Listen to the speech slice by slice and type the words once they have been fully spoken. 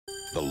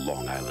The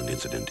Long Island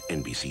Incident,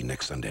 NBC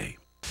next Sunday.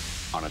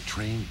 On a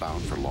train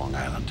bound for Long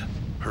Island,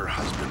 her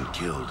husband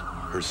killed,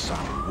 her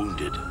son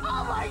wounded.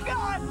 Oh my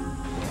God!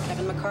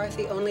 Kevin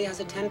McCarthy only has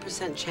a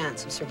 10%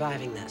 chance of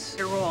surviving this.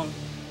 You're wrong.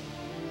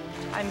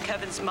 I'm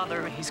Kevin's mother,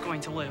 and he's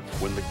going to live.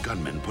 When the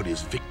gunman put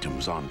his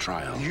victims on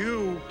trial.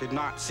 You did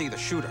not see the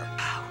shooter.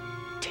 How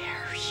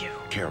dare you?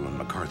 Carolyn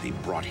McCarthy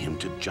brought him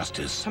to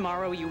justice.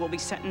 Tomorrow you will be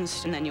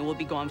sentenced, and then you will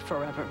be gone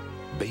forever.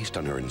 Based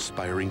on her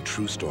inspiring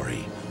true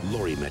story,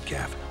 Laurie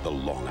Metcalf, The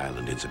Long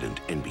Island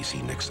Incident,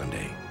 NBC next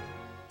Sunday.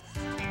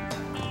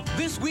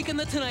 This week on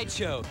The Tonight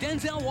Show,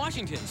 Denzel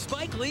Washington,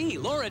 Spike Lee,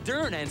 Laura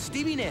Dern, and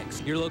Stevie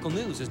Nicks. Your local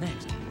news is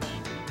next.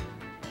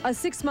 A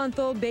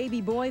 6-month-old baby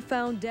boy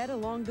found dead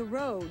along the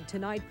road.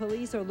 Tonight,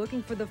 police are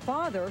looking for the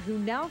father, who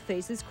now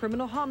faces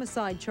criminal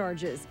homicide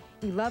charges.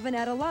 11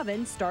 at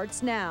 11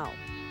 starts now.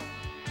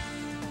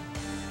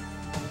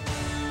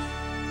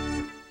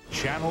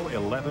 Channel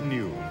 11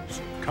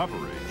 News.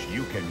 Coverage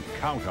you can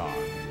count on.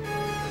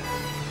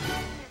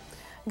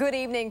 Good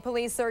evening.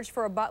 Police search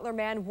for a Butler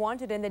man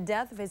wanted in the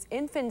death of his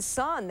infant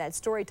son. That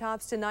story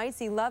tops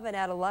tonight's 11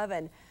 at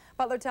 11.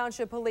 Butler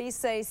Township Police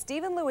say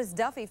Stephen Lewis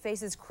Duffy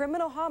faces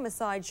criminal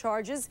homicide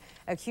charges,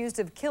 accused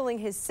of killing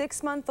his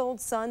 6-month-old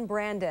son,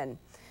 Brandon.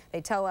 They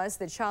tell us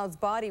the child's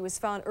body was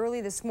found early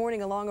this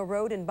morning along a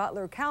road in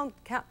Butler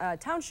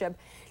Township.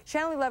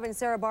 Channel 11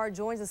 Sarah Barr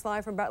joins us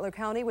live from Butler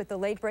County with the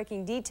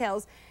late-breaking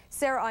details.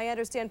 Sarah, I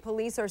understand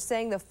police are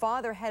saying the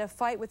father had a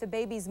fight with the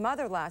baby's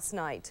mother last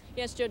night.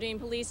 Yes, Jodine,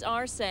 police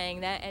are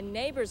saying that, and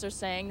neighbors are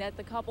saying that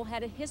the couple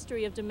had a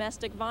history of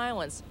domestic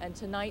violence, and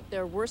tonight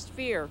their worst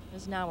fear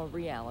is now a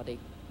reality.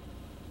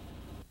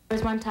 There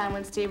was one time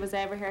when Steve was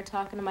over here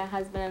talking to my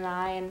husband and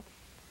I, and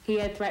he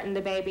had threatened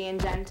the baby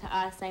and Jen to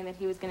us, saying that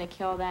he was going to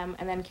kill them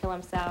and then kill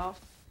himself.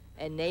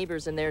 And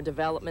neighbors in their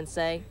development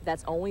say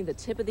that's only the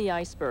tip of the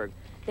iceberg.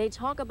 They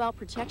talk about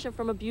protection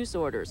from abuse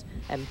orders,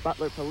 and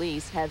Butler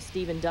police have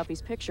Stephen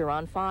Duffy's picture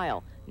on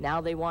file.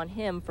 Now they want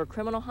him for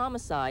criminal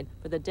homicide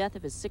for the death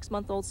of his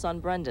 6-month-old son,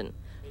 Brendan.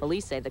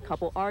 Police say the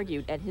couple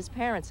argued at his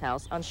parents'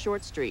 house on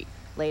Short Street.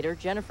 Later,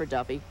 Jennifer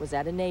Duffy was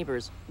at a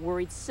neighbor's,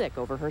 worried sick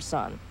over her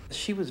son.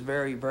 She was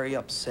very, very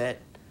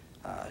upset.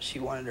 She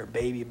wanted her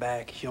baby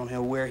back. She don't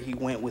know where he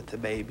went with the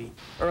baby.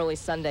 Early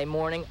Sunday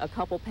morning, a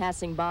couple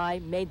passing by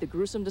made the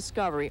gruesome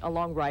discovery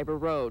along Riber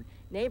Road.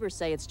 Neighbors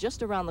say it's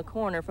just around the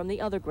corner from the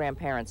other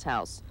grandparents'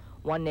 house.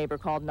 One neighbor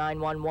called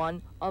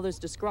 911. Others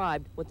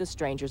described what the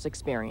strangers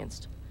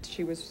experienced.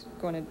 She was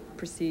going to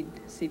proceed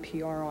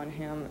CPR on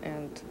him,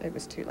 and it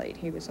was too late.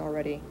 He was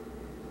already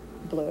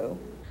blue.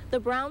 The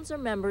Browns are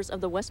members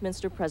of the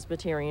Westminster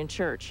Presbyterian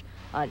Church.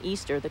 On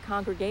Easter, the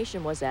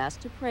congregation was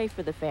asked to pray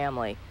for the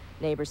family.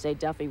 Neighbors say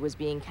Duffy was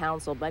being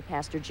counseled by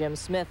Pastor Jim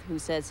Smith, who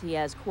says he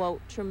has,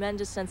 quote,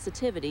 tremendous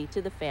sensitivity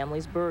to the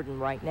family's burden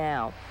right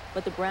now.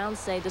 But the Browns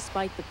say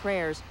despite the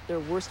prayers,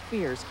 their worst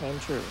fears came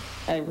true.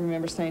 I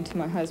remember saying to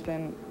my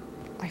husband,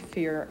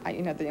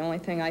 the only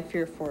thing I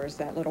fear for is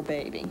that little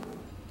baby.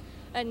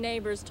 And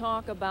neighbors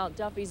talk about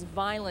Duffy's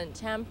violent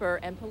temper,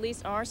 and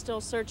police are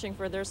still searching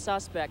for their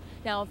suspect.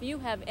 Now, if you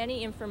have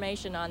any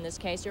information on this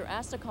case, you're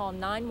asked to call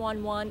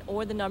 911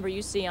 or the number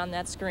you see on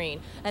that screen.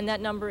 And that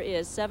number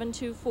is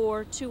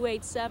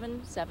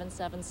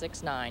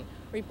 724-287-7769.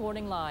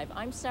 Reporting live,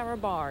 I'm Sarah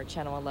Barr,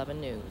 Channel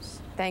 11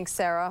 News. Thanks,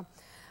 Sarah.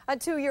 A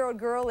 2-year-old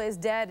girl is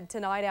dead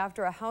tonight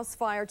after a house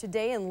fire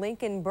today in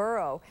Lincoln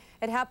Borough.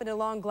 It happened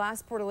along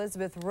Glassport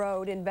Elizabeth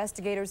Road.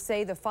 Investigators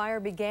say the fire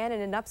began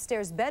in an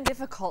upstairs bed.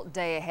 Difficult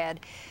day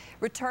ahead.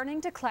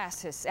 Returning to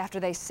classes after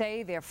they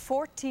say their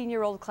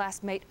 14-year-old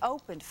classmate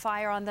opened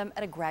fire on them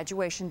at a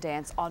graduation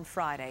dance on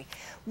Friday.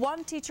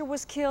 One teacher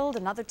was killed,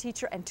 another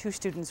teacher and 2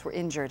 students were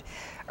injured.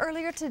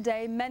 Earlier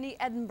today, many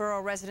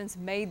Edinboro residents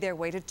made their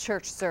way to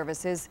church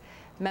services.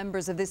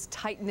 Members of this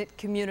tight-knit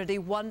community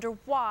wonder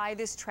why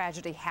this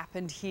tragedy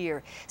happened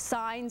here.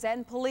 Signs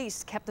and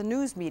police kept the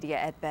news media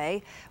at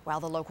bay, while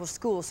the local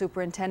school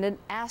superintendent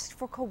asked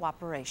for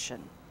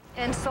cooperation.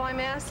 And so I'm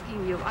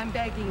asking you, I'm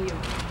begging you,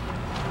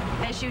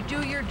 as you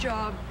do your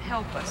job,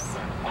 help us.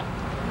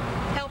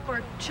 Help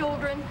our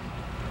children,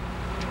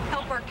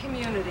 help our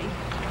community,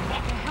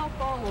 help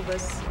all of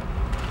us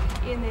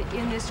in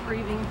this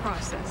grieving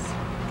process.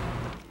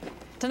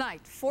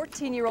 Tonight,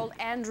 14-year-old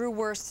Andrew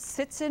Wurst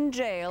sits in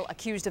jail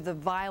accused of the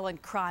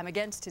violent crime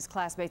against his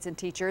classmates and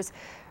teachers.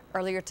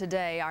 Earlier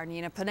today, our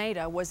Nina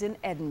Pineda was in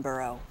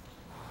Edinboro.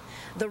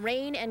 The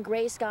rain and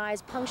gray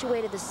skies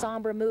punctuated the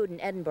somber mood in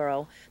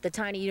Edinboro, the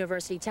tiny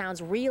university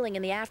town's reeling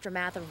in the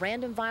aftermath of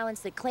random violence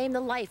that claimed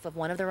the life of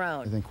one of their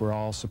own. I think we're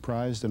all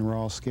surprised and we're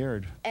all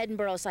scared.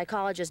 Edinboro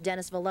psychologist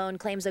Dennis Vallone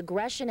claims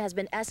aggression has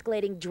been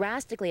escalating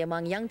drastically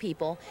among young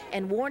people,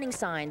 and warning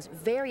signs,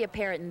 very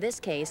apparent in this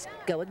case,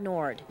 go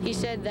ignored. He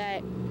said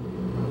that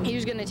he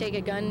was going to take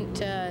a gun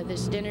to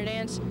this dinner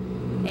dance,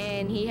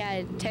 and he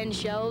had 10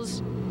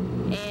 shells,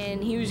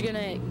 and he was going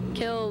to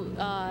kill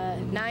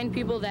 9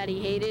 people that he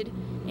hated,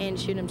 and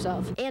shoot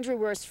himself. Andrew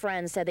Worst's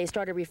friends said they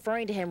started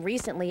referring to him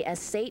recently as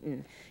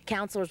Satan.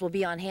 Counselors will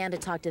be on hand to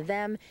talk to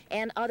them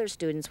and other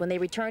students when they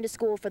return to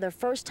school for the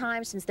first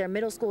time since their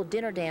middle school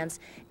dinner dance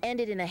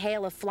ended in a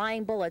hail of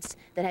flying bullets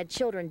that had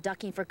children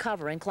ducking for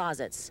cover in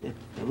closets.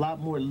 It's a lot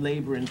more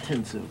labor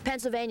intensive.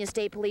 Pennsylvania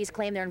State Police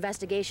claim their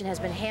investigation has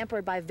been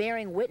hampered by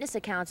varying witness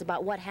accounts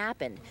about what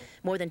happened.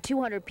 More than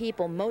 200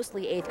 people,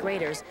 mostly 8th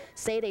graders,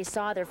 say they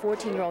saw their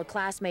 14-year-old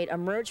classmate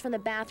emerge from the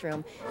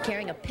bathroom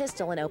carrying a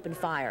pistol and open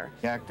fire.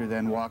 The actor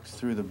then walks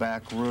through the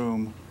back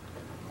room,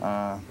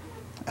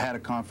 had a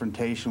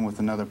confrontation with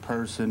another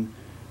person,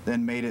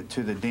 then made it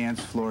to the dance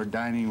floor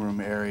dining room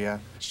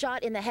area.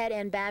 Shot in the head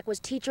and back was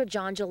teacher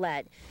John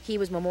Gillette. He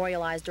was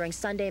memorialized during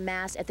Sunday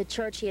Mass at the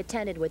church he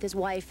attended with his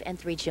wife and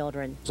 3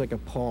 children. It's like a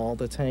pall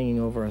that's hanging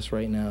over us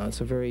right now.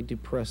 It's a very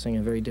depressing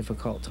and very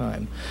difficult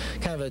time.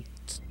 Kind of a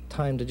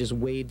time to just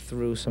wade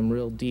through some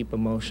real deep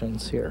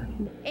emotions here.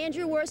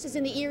 Andrew Worst is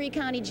in the Erie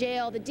County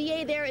Jail. The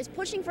DA there is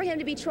pushing for him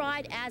to be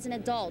tried as an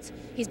adult.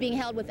 He's being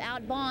held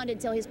without bond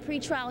until his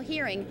pretrial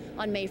hearing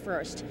on May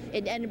 1st.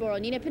 In Edinboro,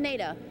 Nina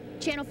Pineda,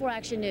 Channel 4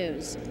 Action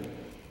News.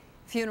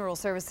 Funeral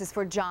services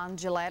for John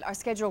Gillette are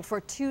scheduled for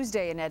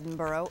Tuesday in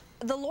Edinboro.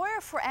 The lawyer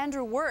for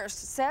Andrew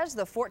Worst says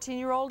the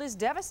 14-year-old is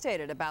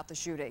devastated about the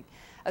shooting.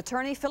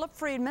 Attorney Philip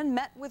Friedman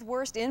met with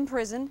Worst in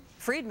prison.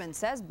 Friedman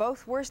says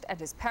both Worst and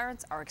his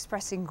parents are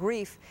expressing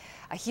grief.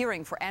 A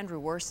hearing for Andrew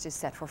Worst is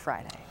set for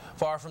Friday.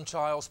 Far from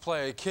child's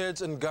play,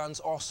 kids and guns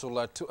also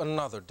led to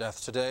another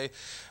death today.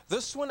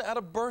 This one at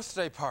a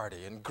birthday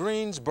party in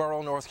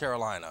Greensboro, North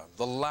Carolina.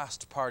 The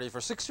last party for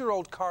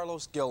 6-year-old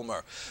Carlos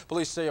Gilmer.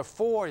 Police say a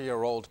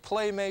 4-year-old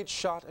playmate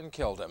shot and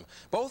killed him.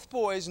 Both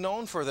boys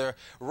known for their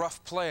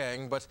rough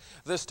playing, but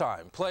this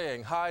time,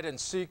 playing hide and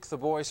seek, the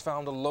boys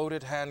found a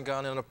loaded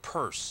handgun in a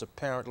purse.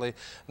 Apparently,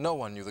 no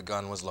one knew the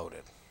gun was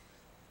loaded.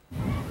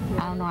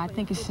 I don't know, I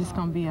think it's just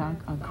going to be a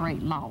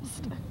great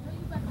loss,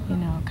 you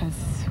know, because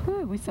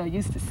we're so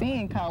used to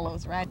seeing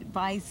Carlos ride the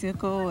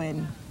bicycle,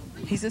 and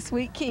he's a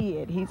sweet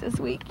kid. He's a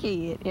sweet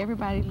kid.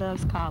 Everybody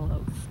loves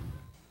Carlos.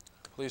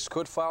 Police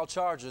could file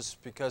charges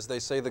because they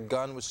say the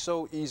gun was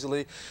so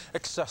easily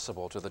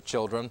accessible to the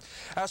children.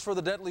 As for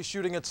the deadly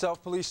shooting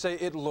itself, police say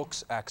it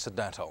looks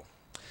accidental.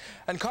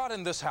 And caught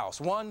in this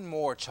house, one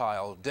more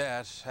child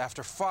dead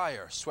after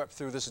fire swept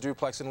through this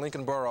duplex in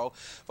Lincoln Borough.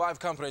 5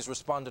 companies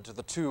responded to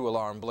the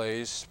 2-alarm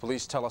blaze.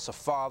 Police tell us a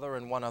father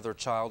and 1 other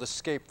child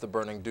escaped the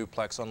burning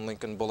duplex on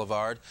Lincoln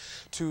Boulevard.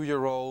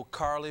 2-year-old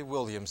Carly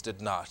Williams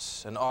did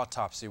not. An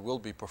autopsy will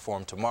be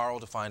performed tomorrow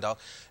to find out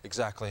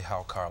exactly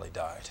how Carly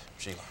died.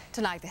 Sheila.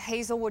 Tonight, the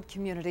Hazelwood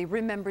community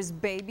remembers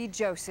baby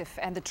Joseph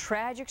and the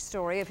tragic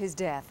story of his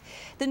death.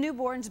 The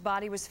newborn's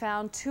body was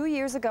found 2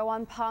 years ago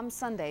on Palm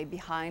Sunday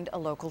behind a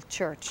local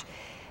church.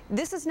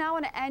 This is now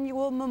an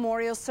annual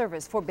memorial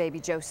service for baby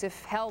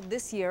Joseph, held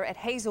this year at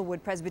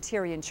Hazelwood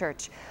Presbyterian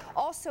Church.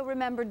 Also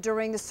remembered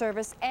during the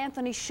service,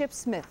 Anthony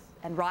Shipsmith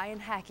and Ryan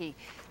Hackey,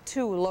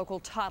 2 local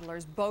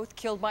toddlers, both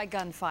killed by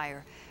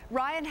gunfire.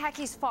 Ryan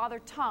Hackey's father,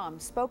 Tom,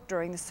 spoke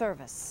during the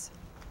service.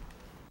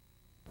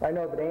 I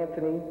know that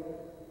Anthony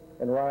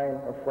and Ryan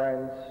are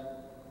friends,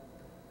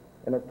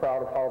 and they're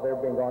proud of how they're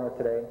being honored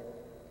today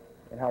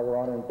and how we're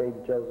honoring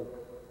baby Joseph.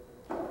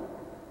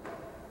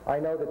 I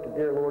know that the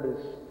dear Lord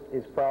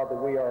is proud that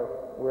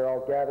we're all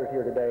gathered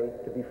here today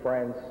to be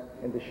friends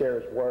and to share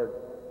His word.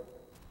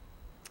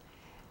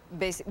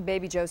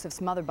 Baby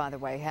Joseph's mother, by the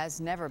way, has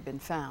never been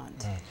found.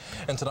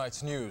 In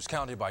tonight's news,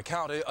 county by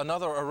county,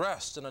 another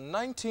arrest in a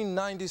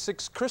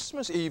 1996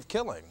 Christmas Eve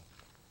killing.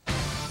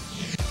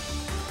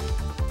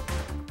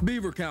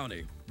 Beaver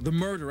County, the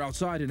murder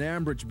outside an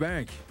Ambridge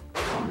bank.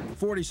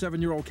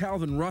 47-year-old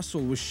Calvin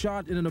Russell was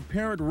shot in an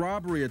apparent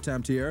robbery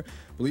attempt here.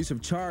 Police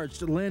have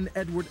charged Lynn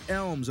Edward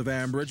Elms of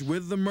Ambridge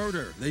with the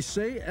murder. They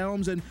say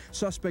Elms and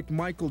suspect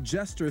Michael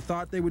Jester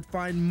thought they would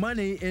find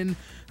money in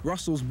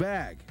Russell's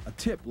bag. A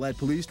tip led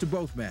police to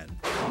both men.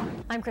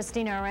 I'm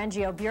Christina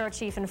Arangio, Bureau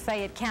Chief in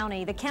Fayette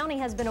County. The county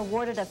has been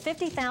awarded a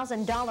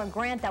 $50,000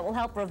 grant that will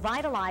help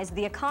revitalize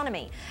the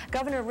economy.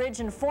 Governor Ridge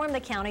informed the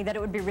county that it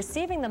would be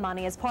receiving the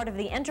money as part of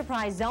the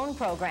Enterprise Zone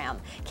program.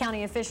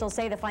 County officials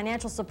say the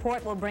financial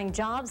support will bring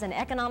jobs and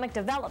economic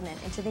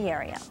development into the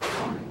area.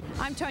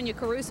 I'm Tonya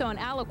Caruso in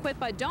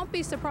Aliquippa. Don't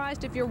be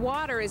surprised if your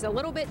water is a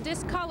little bit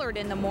discolored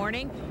in the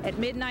morning. At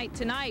midnight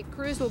tonight,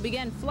 crews will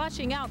begin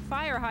flushing out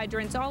fire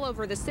hydrants all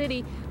over the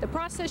city. The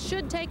process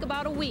should take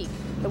about a week.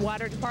 The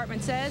water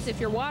department says if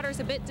your water's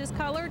a bit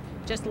discolored,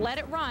 just let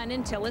it run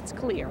until it's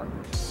clear.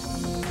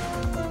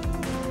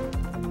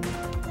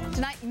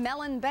 Tonight,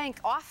 Mellon Bank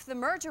off the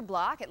merger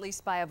block, at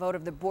least by a vote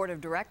of the board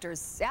of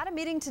directors. At a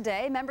meeting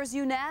today, members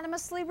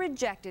unanimously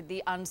rejected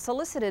the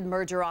unsolicited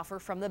merger offer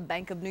from the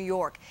Bank of New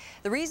York.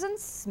 The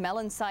reasons?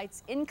 Mellon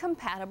cites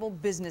incompatible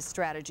business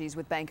strategies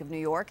with Bank of New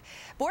York.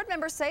 Board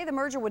members say the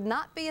merger would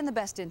not be in the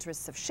best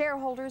interests of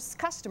shareholders,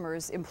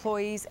 customers,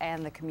 employees,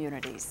 and the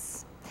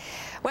communities.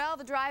 Well,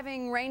 the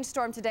driving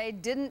rainstorm today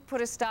didn't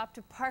put a stop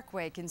to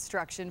parkway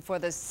construction. For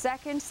the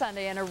second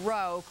Sunday in a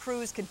row,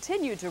 crews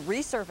continue to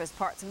resurface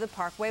parts of the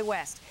Parkway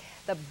West.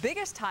 The the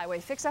biggest highway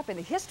fix-up in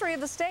the history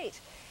of the state.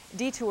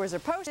 Detours are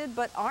posted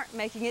but aren't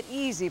making it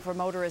easy for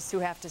motorists who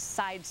have to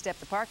sidestep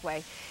the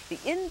parkway. The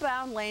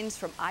inbound lanes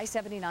from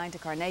I-79 to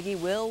Carnegie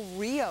will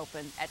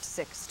reopen at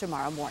 6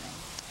 tomorrow morning.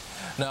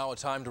 Now a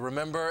time to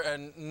remember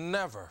and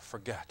never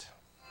forget.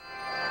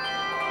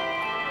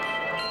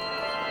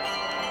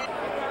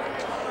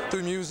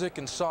 Through music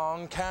and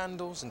song,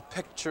 candles and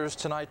pictures,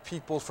 tonight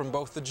people from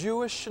both the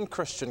Jewish and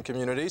Christian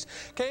communities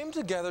came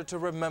together to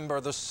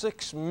remember the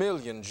 6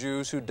 million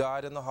Jews who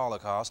died in the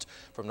Holocaust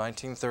from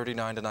 1939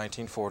 to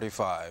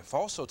 1945.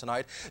 Also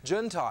tonight,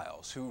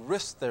 Gentiles who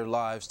risked their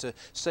lives to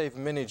save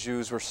many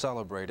Jews were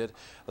celebrated.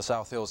 The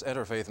South Hills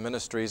Interfaith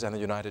Ministries and the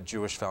United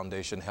Jewish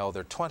Foundation held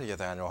their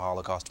 20th annual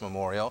Holocaust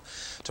Memorial.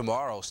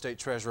 Tomorrow, State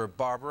Treasurer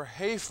Barbara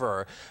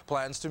Hafer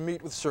plans to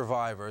meet with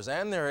survivors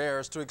and their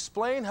heirs to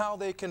explain how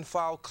they can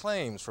file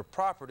claims for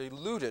property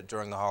looted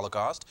during the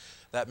Holocaust.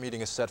 That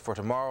meeting is set for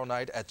tomorrow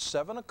night at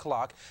 7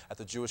 o'clock at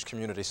the Jewish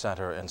Community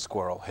Center in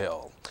Squirrel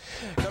Hill.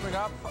 Coming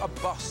up, a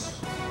bus.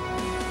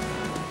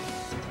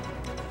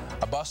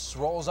 A bus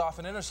rolls off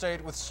an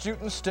interstate with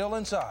students still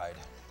inside.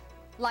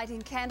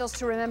 Lighting candles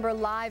to remember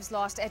lives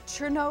lost at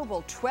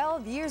Chernobyl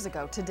 12 years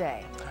ago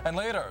today. And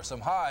later,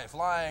 some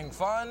high-flying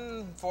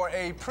fun for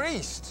a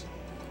priest.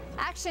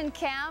 Action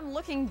Cam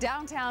looking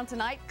downtown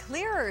tonight.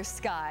 Clearer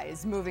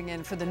skies moving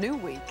in for the new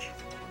week.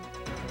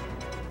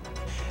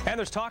 And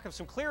there's talk of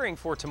some clearing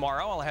for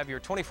tomorrow. I'll have your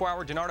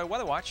 24-hour DiNardo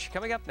Weather Watch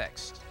coming up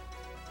next.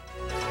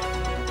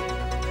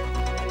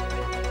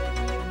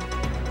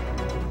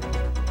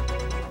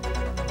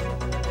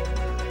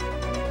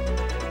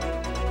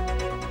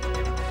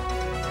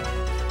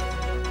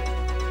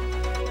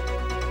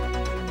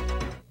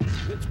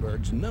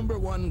 Pittsburgh's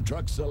 #1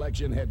 truck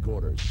selection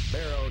headquarters,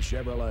 Barrel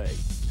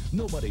Chevrolet.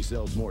 Nobody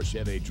sells more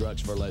Chevy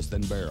trucks for less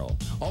than Barrel.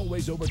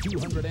 Always over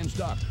 200 in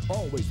stock.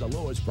 Always the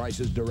lowest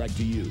prices direct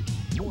to you.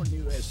 More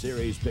new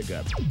S-Series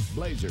pickups,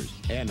 Blazers,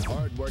 and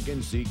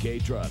hard-working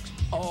CK trucks.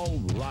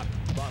 All rock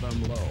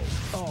bottom low.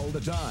 All the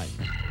time.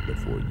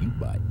 Before you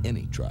buy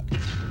any truck.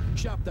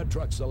 Shop the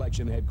truck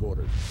selection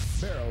headquarters.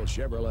 Barrel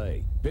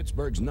Chevrolet.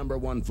 Pittsburgh's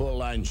 #1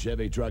 full-line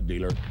Chevy truck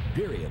dealer.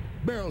 Period.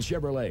 Barrel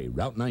Chevrolet.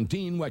 Route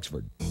 19,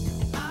 Wexford.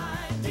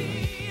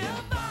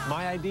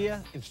 My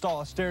idea,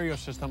 install a stereo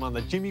system on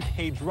the Jimmy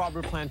Page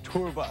Robert Plant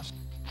tour bus.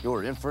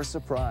 You're in for a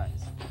surprise.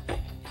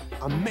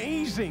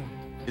 Amazing!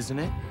 Isn't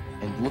it?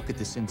 And look at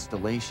this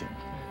installation.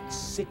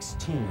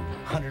 16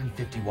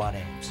 150-watt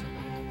amps.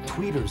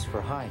 Tweeters for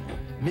high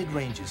end,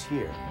 mid-ranges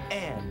here,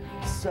 and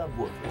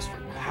subwoofers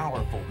for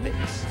powerful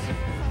bass.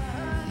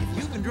 If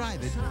you can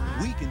drive it,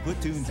 we can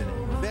put tunes in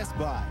it. Best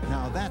Buy.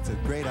 Now that's a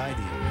great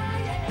idea.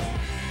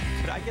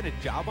 Could I get a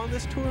job on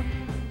this tour?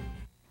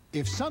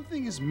 If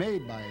something is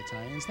made by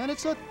Italians, then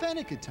it's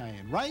authentic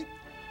Italian, right?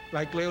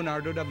 Like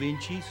Leonardo da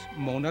Vinci's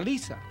Mona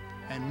Lisa.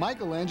 And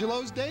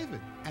Michelangelo's David.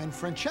 And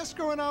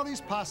Francesco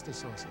Rinaldi's pasta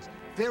sauces.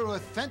 They're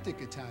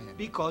authentic Italian.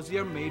 Because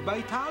they're made by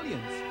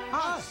Italians.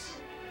 Us.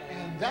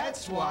 And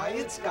that's why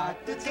it's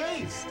got the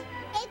taste.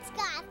 It's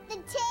got the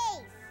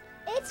taste.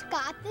 It's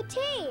got the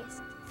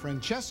taste.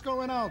 Francesco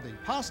Rinaldi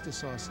pasta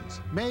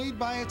sauces made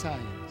by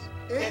Italians.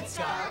 It's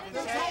got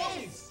the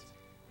taste.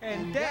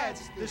 And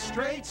that's the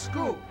straight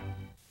scoop.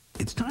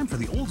 It's time for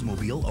the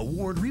Oldsmobile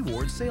Award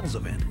Reward Sales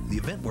Event, the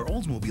event where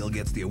Oldsmobile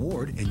gets the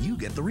award and you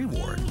get the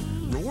reward.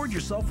 Reward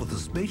yourself with a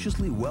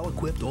spaciously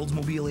well-equipped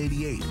Oldsmobile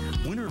 88,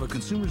 winner of a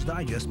Consumer's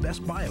Digest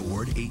Best Buy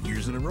Award 8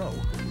 years in a row.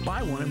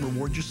 Buy one and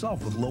reward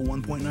yourself with low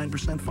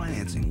 1.9%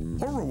 financing,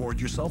 or reward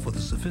yourself with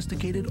a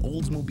sophisticated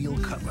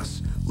Oldsmobile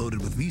Cutlass,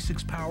 loaded with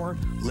V6 power,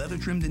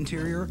 leather-trimmed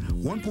interior,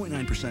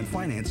 1.9%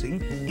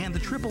 financing, and the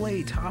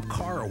AAA Top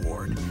Car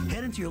Award.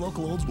 Head into your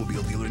local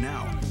Oldsmobile dealer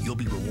now. You'll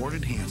be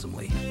rewarded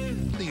handsomely.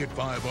 At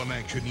 5 on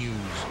Action News.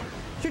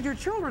 Should your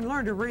children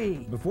learn to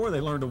read? Before they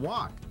learn to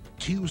walk.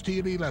 Tuesday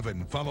at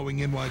 11, following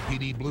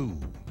NYPD Blue.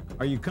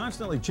 Are you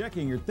constantly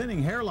checking your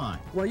thinning hairline?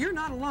 Well, you're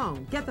not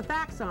alone. Get the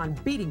facts on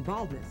beating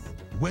baldness.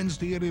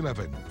 Wednesday at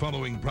 11,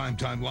 following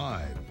Primetime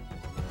Live.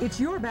 It's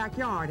your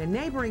backyard, and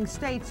neighboring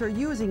states are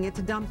using it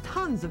to dump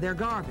tons of their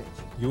garbage.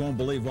 You won't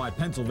believe why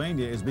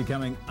Pennsylvania is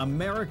becoming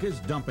America's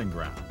dumping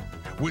ground.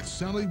 With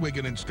Sally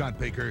Wiggin and Scott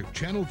Baker,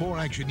 Channel 4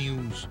 Action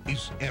News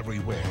is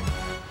everywhere.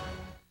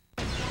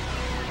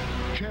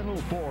 Channel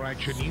 4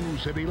 Action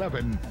News at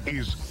 11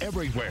 is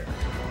everywhere.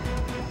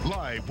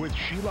 Live with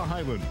Sheila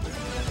Hyland,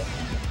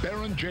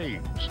 Baron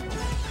James,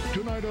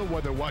 DiNardo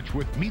Weather Watch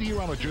with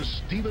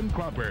meteorologist Stephen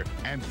Cropper,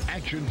 and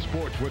Action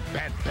Sports with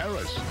Pat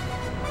Paris.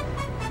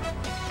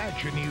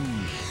 Action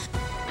News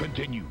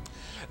continues.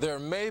 There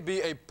may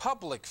be a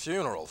public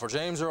funeral for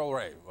James Earl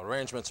Ray.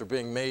 Arrangements are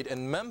being made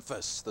in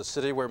Memphis, the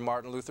city where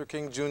Martin Luther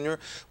King Jr.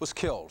 was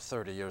killed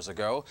 30 years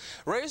ago.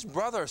 Ray's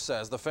brother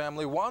says the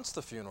family wants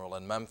the funeral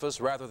in Memphis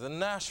rather than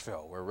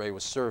Nashville, where Ray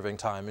was serving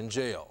time in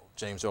jail.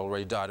 James Earl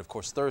Ray died, of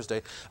course,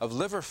 Thursday of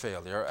liver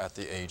failure at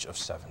the age of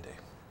 70.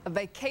 A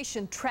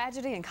vacation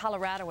tragedy in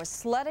Colorado. A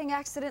sledding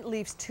accident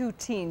leaves 2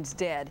 teens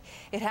dead.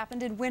 It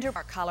happened in Winter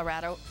Park,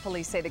 Colorado.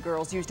 Police say the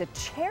girls used a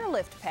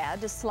chairlift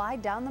pad to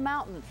slide down the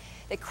mountain.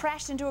 They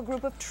crashed into a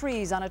group of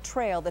trees on a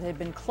trail that had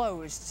been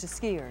closed to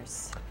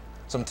skiers.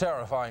 Some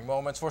terrifying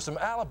moments for some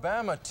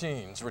Alabama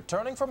teens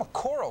returning from a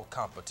choral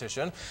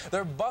competition.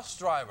 Their bus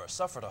driver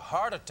suffered a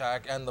heart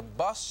attack and the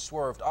bus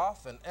swerved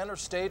off an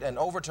interstate and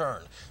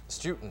overturned. The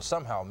students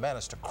somehow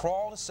managed to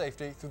crawl to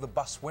safety through the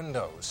bus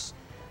windows.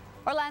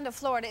 Orlando,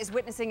 Florida is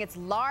witnessing its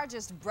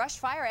largest brush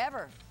fire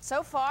ever.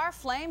 So far,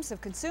 flames have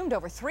consumed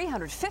over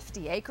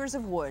 350 acres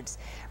of woods.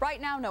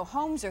 Right now, no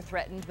homes are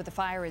threatened, but the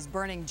fire is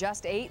burning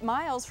just 8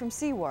 miles from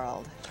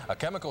SeaWorld. A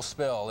chemical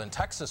spill in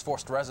Texas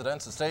forced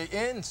residents to stay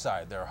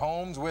inside their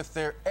homes with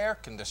their air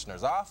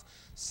conditioners off.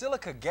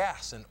 Silica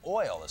gas and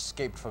oil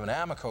escaped from an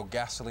Amoco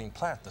gasoline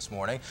plant this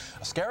morning.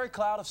 A scary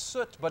cloud of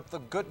soot, but the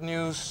good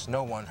news,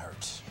 no one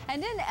hurt.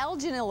 And in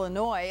Elgin,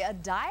 Illinois, a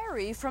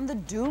diary from the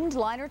doomed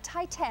liner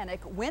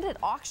Titanic went at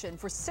auction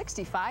for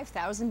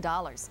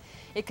 $65,000.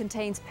 It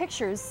contains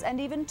pictures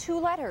and even 2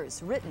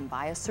 letters written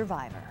by a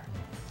survivor.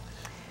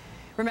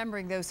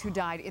 Remembering those who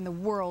died in the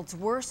world's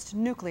worst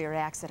nuclear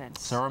accident.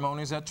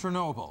 Ceremonies at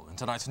Chernobyl in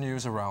tonight's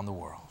news around the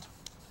world.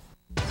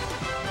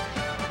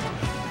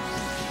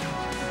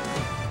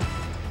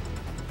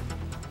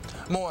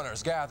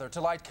 Mourners gather to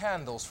light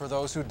candles for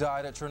those who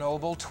died at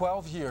Chernobyl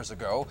 12 years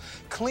ago.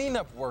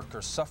 Cleanup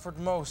workers suffered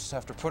most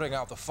after putting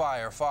out the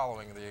fire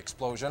following the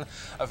explosion.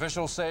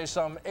 Officials say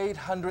some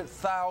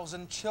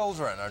 800,000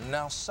 children are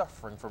now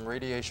suffering from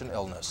radiation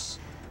illness.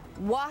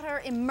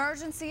 Water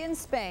emergency in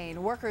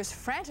Spain. Workers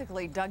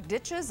frantically dug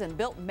ditches and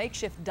built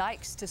makeshift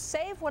dikes to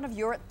save one of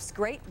Europe's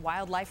great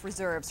wildlife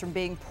reserves from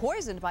being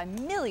poisoned by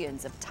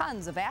millions of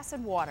tons of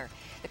acid water.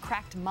 The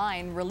cracked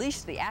mine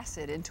released the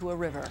acid into a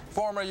river.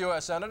 Former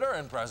U.S. Senator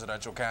and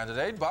presidential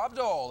candidate Bob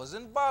Dole is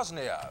in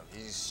Bosnia.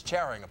 He's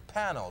chairing a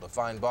panel to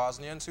find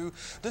Bosnians who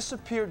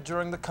disappeared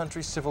during the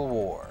country's civil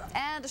war.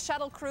 And a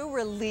shuttle crew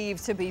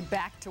relieved to be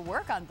back to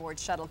work on board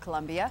Shuttle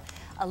Columbia.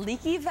 A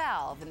leaky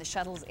valve in the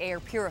shuttle's air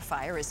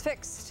purifier is fixed.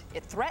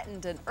 It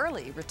threatened an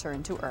early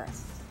return to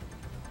Earth.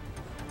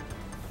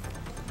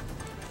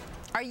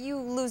 Are you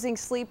losing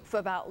sleep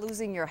about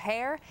losing your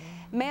hair?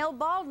 Male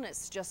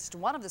baldness, just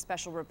one of the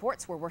special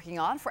reports we're working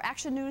on for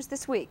Action News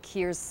this week.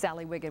 Here's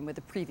Sally Wiggin with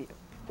a preview.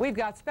 We've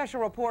got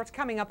special reports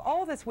coming up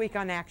all this week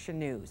on Action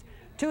News.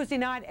 Tuesday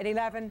night at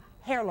 11,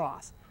 hair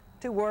loss.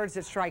 2 words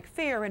that strike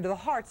fear into the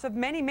hearts of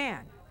many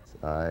men.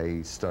 I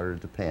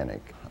started to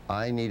panic.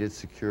 I needed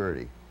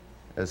security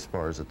as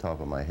far as the top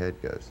of my head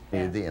goes.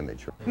 Needed the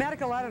image.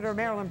 Medical editor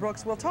Marilyn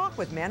Brooks will talk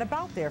with men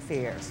about their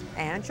fears,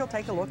 and she'll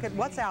take a look at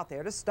what's out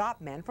there to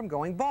stop men from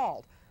going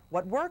bald,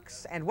 what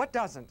works and what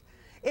doesn't.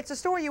 It's a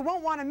story you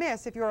won't want to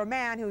miss if you're a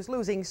man who's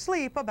losing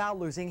sleep about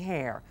losing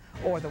hair,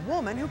 or the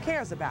woman who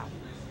cares about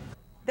it.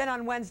 Then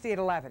on Wednesday at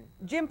 11,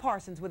 Jim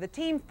Parsons with a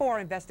Team 4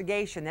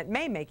 investigation that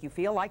may make you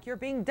feel like you're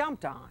being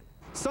dumped on.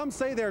 Some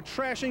say they're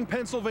trashing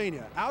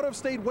Pennsylvania,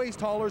 out-of-state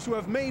waste haulers who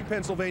have made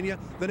Pennsylvania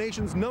the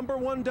nation's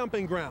 #1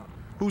 dumping ground.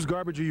 Whose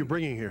garbage are you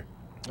bringing here?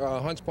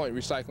 Hunts Point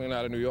Recycling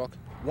out of New York.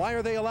 Why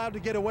are they allowed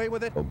to get away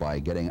with it? Well, by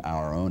getting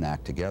our own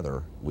act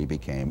together, we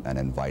became an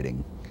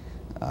inviting,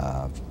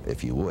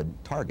 if you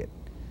would, target.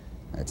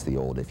 That's the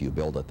old, if you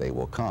build it, they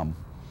will come,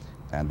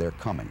 and they're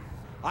coming.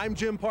 I'm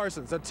Jim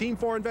Parsons, a Team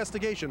 4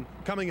 investigation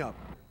coming up.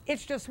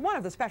 It's just one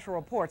of the special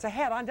reports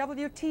ahead on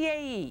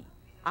WTAE.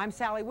 I'm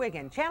Sally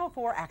Wiggin, Channel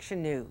 4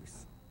 Action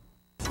News.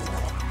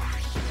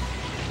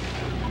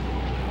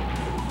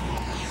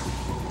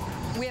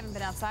 We haven't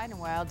been outside in a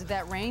while. Did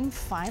that rain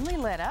finally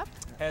let up?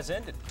 Has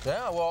ended.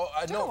 Yeah, well,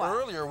 I know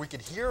earlier we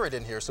could hear it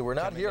in here, so we're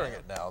not hearing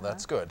it now.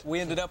 That's good. We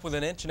ended up with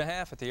 1.5 inches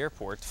at the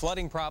airport.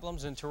 Flooding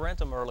problems in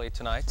Tarentum early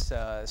tonight,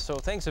 so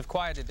things have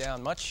quieted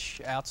down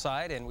much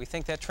outside, and we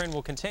think that trend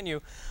will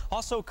continue.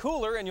 Also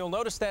cooler, and you'll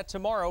notice that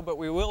tomorrow, but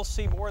we will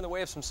see more in the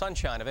way of some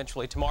sunshine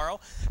eventually tomorrow.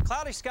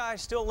 Cloudy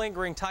skies still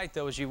lingering tight,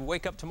 though, as you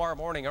wake up tomorrow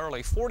morning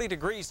early. 40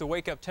 degrees the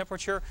wake-up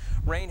temperature.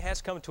 Rain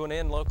has come to an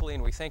end locally,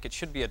 and we think it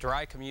should be a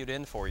dry commute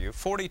in for you.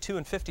 42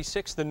 and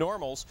 56 the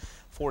normals,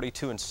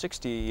 42 and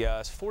 56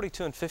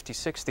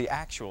 the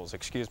actuals,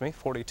 excuse me,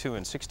 42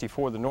 and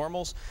 64 the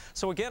normals.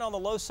 So again, on the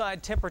low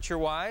side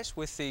temperature-wise,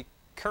 with the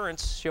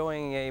currents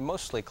showing a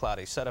mostly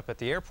cloudy setup at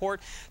the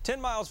airport. 10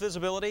 miles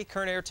visibility,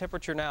 current air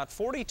temperature now at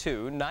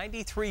 42,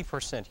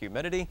 93%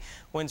 humidity.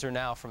 Winds are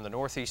now from the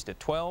northeast at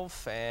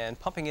 12 and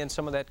pumping in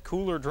some of that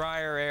cooler,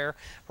 drier air.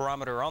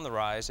 Barometer on the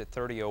rise at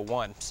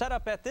 30.01.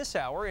 Setup at this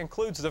hour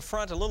includes the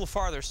front a little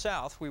farther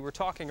south. We were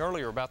talking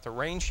earlier about the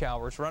rain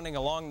showers running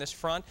along this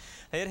front.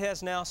 It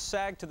has now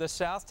sagged to the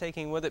south,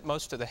 taking with it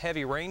most of the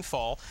heavy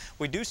rainfall.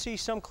 We do see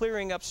some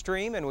clearing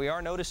upstream, and we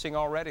are noticing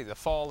already the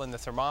fall in the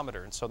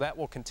thermometer, and so that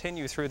will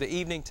continue through the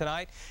evening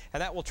tonight,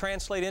 and that will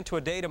translate into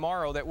a day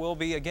tomorrow that will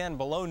be again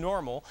below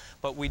normal.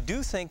 But we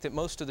do think that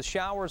most of the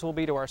showers will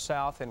be to our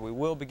south, and we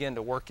will begin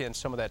to work in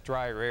some of that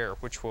drier air,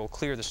 which will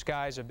clear the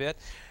skies a bit.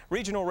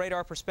 Regional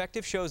radar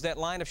perspective shows that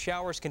line of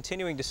showers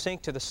continuing to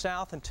sink to the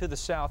south and to the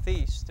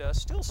southeast.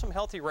 Still some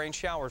healthy rain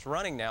showers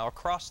running now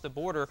across the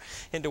border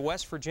into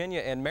West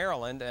Virginia and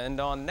Maryland. And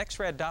on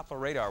NextRad Doppler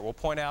radar, we'll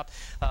point out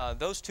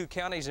those two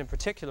counties in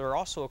particular are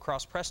also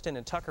across Preston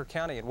and Tucker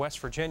County in West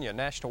Virginia.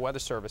 National Weather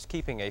Service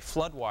keeping a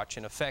flood watch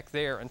in effect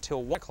there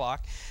until 1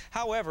 o'clock.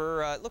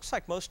 However, it looks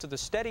like most of the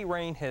steady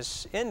rain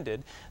has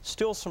ended.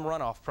 Still some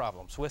runoff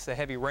problems with the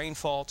heavy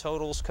rainfall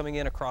totals coming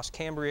in across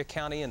Cambria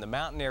County and the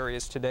mountain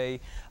areas today.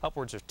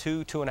 Upwards of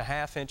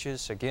 2.5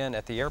 inches. Again,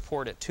 at the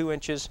airport at 2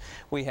 inches.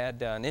 We had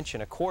 1.25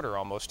 inches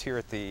almost here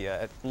at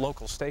the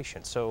local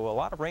station. So a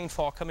lot of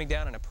rainfall coming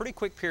down in a pretty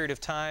quick period of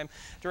time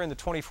during the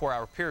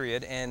 24-hour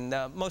period, and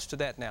most of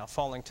that now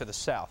falling to the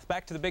south.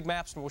 Back to the big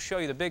maps, and we'll show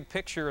you the big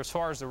picture as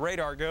far as the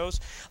radar goes.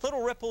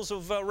 Little ripples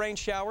of rain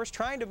showers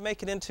trying to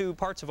make it into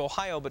parts of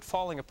Ohio, but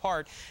falling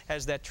apart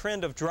as that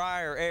trend of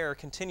drier air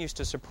continues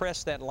to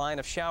suppress that line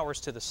of showers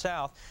to the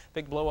south.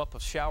 Big blow up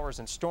of showers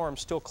and storms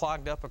still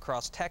clogged up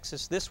across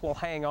Texas. This will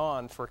hang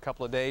on for a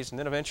couple of days, and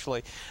then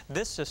eventually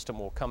this system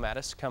will come at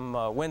us come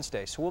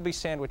Wednesday. So we'll be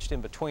sandwiched in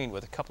between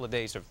with a couple of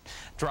days of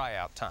dry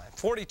out time.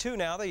 42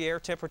 now, the air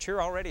temperature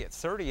already at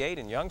 38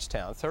 in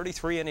Youngstown,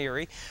 33 in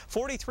Erie,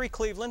 43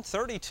 Cleveland,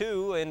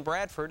 32 in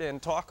Bradford,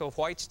 and talk of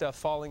white stuff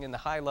falling in the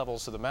high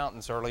levels of the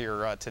mountains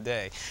earlier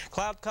today.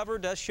 Cloud cover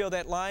does show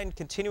that line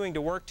continuing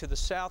to work to the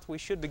south. We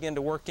should begin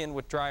to work in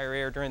with drier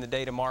air during the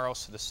day tomorrow,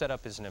 so the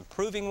setup is an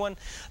improving one.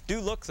 Do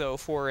look, though,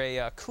 for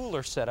a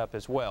cooler setup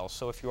as well.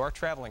 So if you are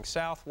traveling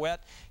south,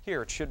 wet,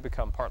 here it should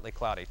become partly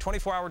cloudy.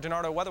 24-hour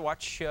DiNardo Weather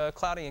Watch,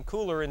 cloudy and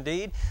cooler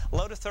indeed.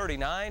 Low to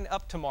 39,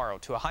 up tomorrow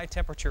to a high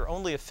temperature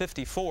only of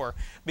 54.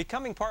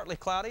 Becoming partly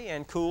cloudy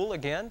and cool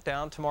again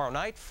down tomorrow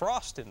night.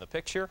 Frost in the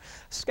picture,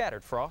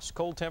 scattered frost.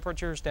 Cold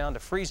temperatures down to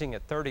freezing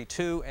at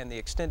 32, and the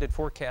extended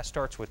forecast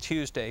starts with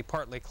Tuesday,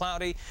 partly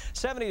cloudy,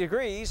 70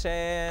 degrees,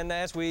 and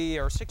as we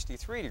are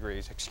 63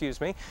 degrees,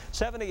 excuse me,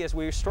 70 as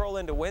we stroll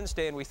into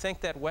Wednesday, and we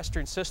think that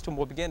western system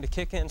will begin to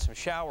kick in some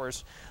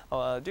showers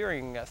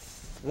during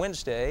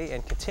Wednesday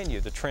and continue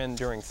the trend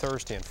during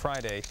Thursday and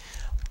Friday.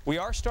 We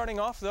are starting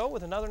off, though,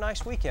 with another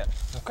nice weekend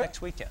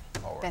next weekend.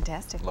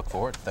 Fantastic. Look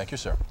forward. Thank you,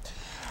 sir.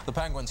 The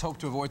Penguins hope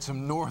to avoid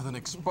some northern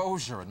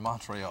exposure in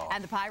Montreal.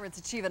 And the Pirates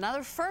achieve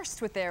another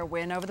first with their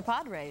win over the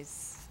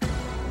Padres.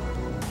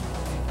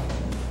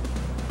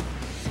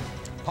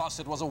 Plus,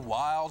 it was a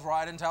wild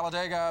ride in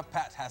Talladega.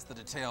 Pat has the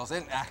details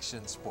in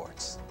Action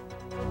Sports.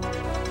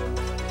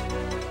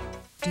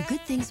 Do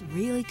good things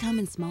really come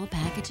in small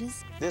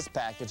packages? This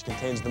package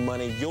contains the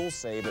money you'll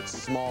save at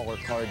smaller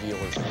car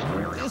dealers.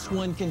 This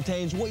one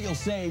contains what you'll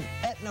save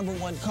at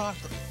 #1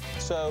 Cochrane.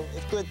 So,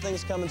 if good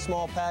things come in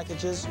small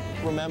packages,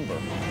 remember,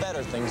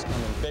 better things come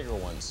in bigger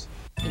ones.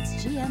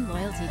 It's GM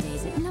Loyalty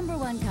Days at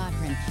 #1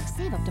 Cochrane.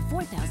 Save up to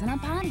 $4,000 on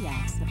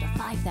Pontiacs, up to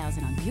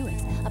 $5,000 on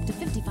Buicks, up to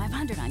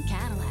 $5,500 on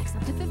Cadillacs,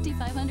 up to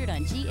 $5,500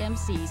 on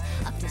GMCs,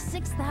 up to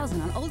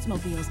 $6,000 on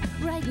Oldsmobiles.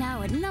 Right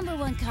now at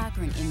 #1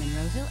 Cochrane in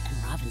Monroeville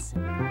and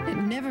Robinson. It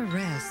never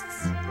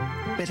rests,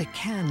 but it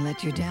can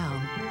let you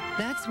down.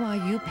 That's why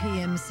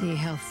UPMC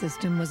Health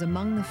System was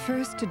among the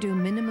first to do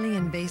minimally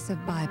invasive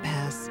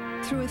bypass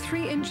through a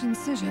 3-inch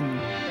incision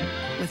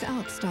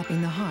without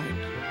stopping the heart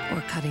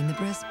or cutting the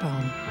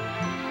breastbone.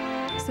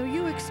 So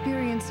you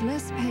experience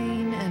less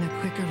pain and a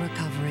quicker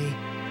recovery.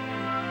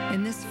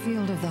 In this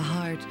field of the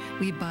heart,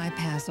 we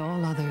bypass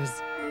all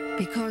others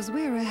because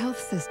we're a health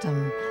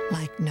system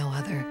like no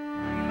other.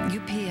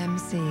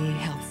 UPMC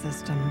Health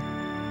System.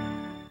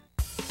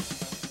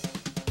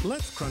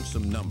 Let's crunch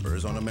some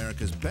numbers on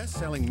America's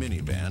best-selling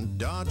minivan,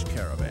 Dodge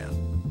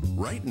Caravan.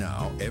 Right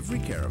now, every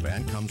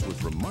Caravan comes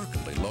with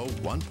remarkably low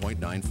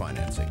 1.9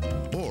 financing,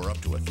 or up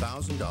to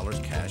 $1,000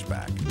 cash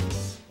back.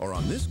 Or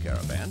on this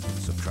Caravan,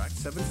 subtract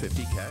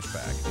 $750 cash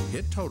back,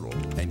 hit total,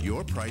 and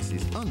your price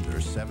is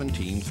under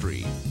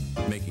 $17,300,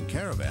 making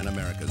Caravan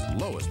America's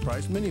lowest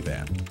priced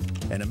minivan.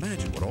 And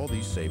imagine what all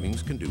these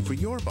savings can do for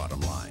your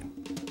bottom line.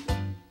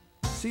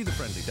 See the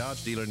friendly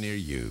Dodge dealer near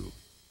you.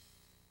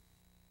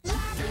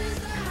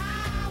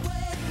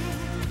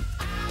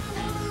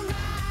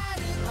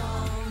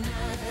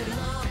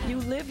 You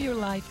live your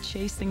life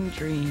chasing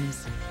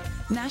dreams.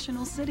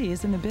 National City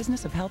is in the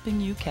business of helping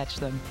you catch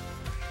them.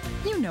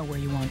 You know where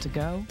you want to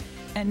go,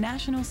 and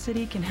National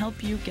City can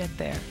help you get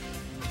there.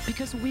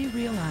 Because we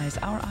realize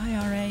our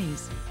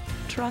IRAs,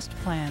 trust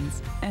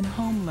plans, and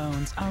home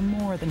loans are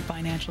more than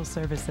financial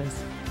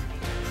services.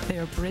 They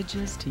are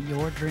bridges to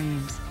your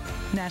dreams.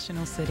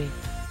 National City.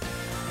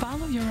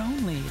 Follow your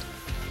own lead.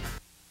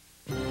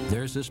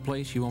 There's this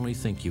place you only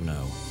think you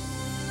know.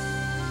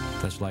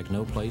 That's like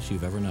no place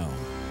you've ever known.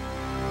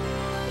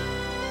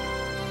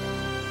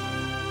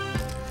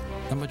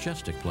 A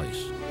majestic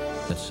place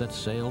that sets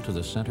sail to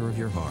the center of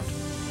your heart.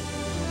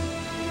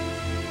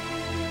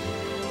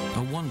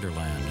 A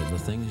wonderland of the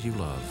things you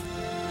love.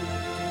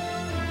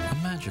 A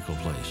magical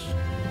place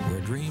where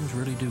dreams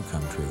really do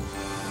come true.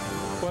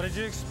 What did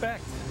you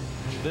expect?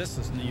 This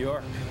is New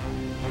York.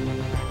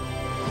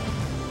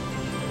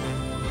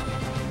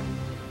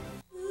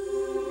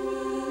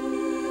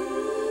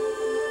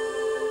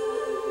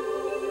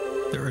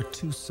 There are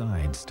two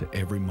sides to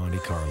every Monte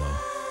Carlo.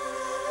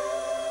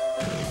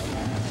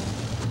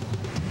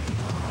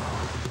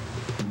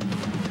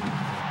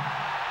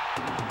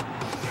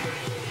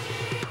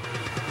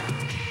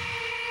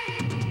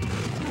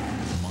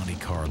 Monte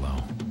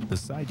Carlo, the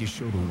side you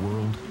show the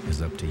world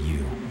is up to you.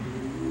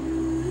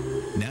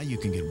 Now you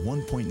can get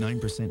 1.9%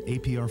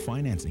 APR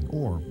financing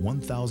or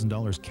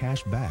 $1,000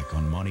 cash back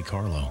on Monte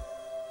Carlo.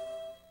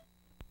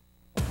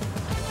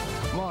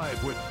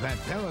 Live with Pat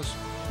Tellis,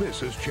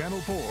 this is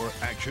Channel 4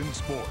 Action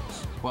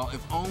Sports. Well,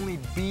 if only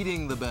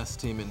beating the best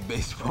team in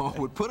baseball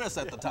would put us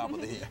at the top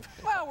of the heap.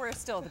 Well, we're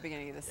still at the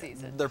beginning of the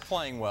season. They're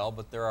playing well,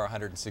 but there are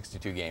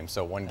 162 games,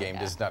 so one game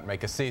does not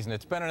make a season.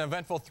 It's been an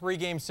eventful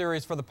three-game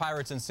series for the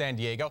Pirates in San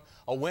Diego.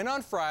 A win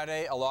on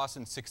Friday, a loss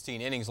in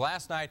 16 innings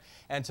last night,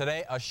 and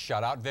today a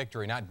shutout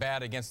victory. Not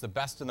bad against the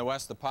best in the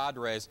West, the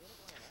Padres.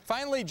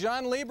 Finally,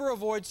 John Lieber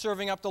avoids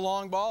serving up the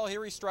long ball.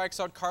 Here he strikes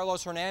out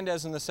Carlos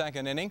Hernandez in the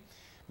second inning.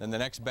 Then the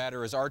next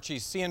batter is Archie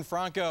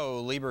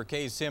Cianfranco. Lieber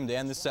K's him to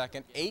end the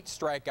second. 8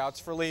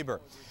 strikeouts for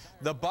Lieber.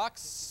 The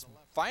Bucks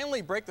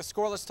finally break the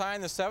scoreless tie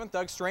in the seventh.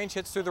 Doug Strange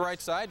hits through the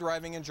right side,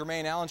 driving in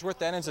Jermaine Allensworth.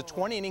 That ends a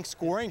 20-inning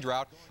scoring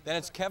drought. Then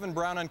it's Kevin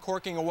Brown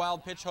uncorking a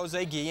wild pitch.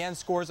 Jose Guillen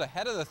scores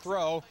ahead of the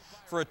throw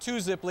for a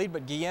 2-zip lead,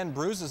 but Guillen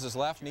bruises his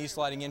left knee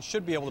sliding in.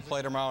 Should be able to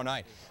play tomorrow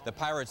night. The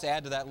Pirates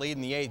add to that lead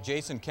in the 8th.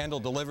 Jason Kendall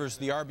delivers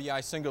the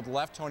RBI single to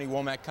left. Tony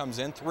Womack comes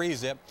in,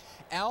 3-zip.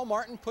 Al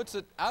Martin puts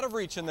it out of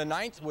reach in the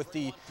 9th with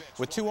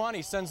 2 on.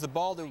 He sends the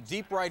ball to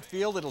deep right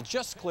field. It'll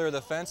just clear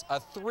the fence. A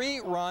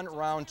 3-run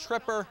round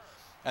tripper,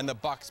 and the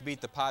Bucks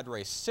beat the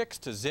Padres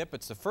 6-0.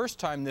 It's the first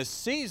time this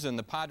season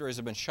the Padres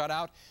have been shut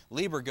out.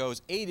 Lieber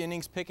goes 8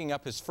 innings, picking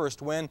up his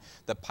first win.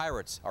 The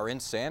Pirates are in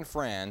San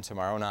Fran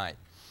tomorrow night.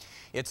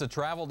 It's a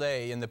travel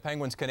day in the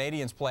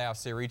Penguins-Canadiens playoff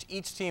series,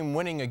 each team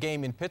winning a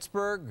game in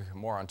Pittsburgh.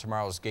 More on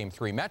tomorrow's Game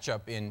 3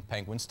 matchup in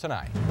Penguins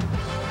Tonight.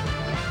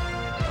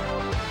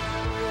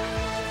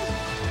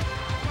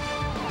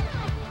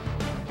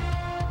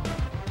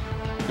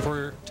 If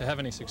we're to have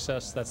any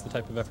success, that's the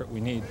type of effort we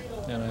need,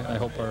 and I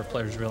hope our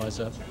players realize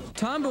that.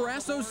 Tom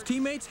Barrasso's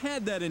teammates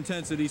had that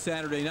intensity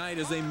Saturday night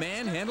as they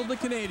manhandled the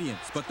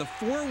Canadiens, but the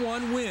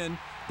 4-1 win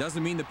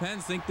doesn't mean the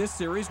Pens think this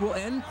series will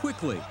end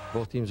quickly.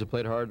 Both teams have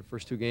played hard the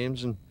first 2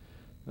 games, and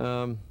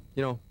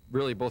you know,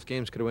 really both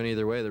games could have went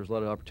either way. There's a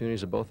lot of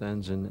opportunities at both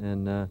ends,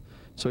 and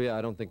so yeah,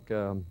 I don't think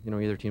you know,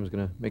 either team's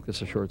going to make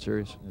this a short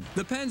series.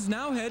 The Pens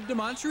now head to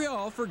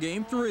Montreal for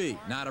Game 3.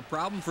 Not a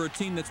problem for a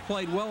team that's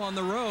played well on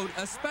the road,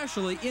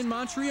 especially in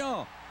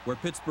Montreal, where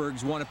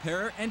Pittsburgh's won a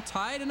pair and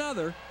tied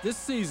another this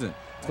season.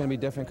 It's going to be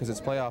different because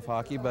it's playoff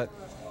hockey, but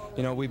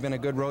you know, we've been a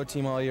good road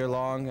team all year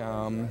long.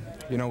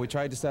 You know, we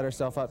tried to set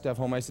ourselves up to have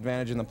home ice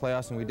advantage in the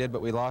playoffs, and we did,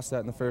 but we lost that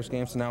in the first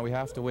game, so now we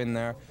have to win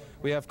there.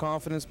 We have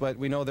confidence, but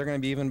we know they're going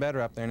to be even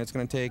better up there, and it's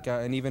going to take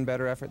an even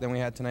better effort than we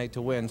had tonight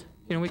to win.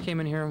 You know, we came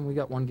in here and we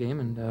got 1 game,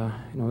 and you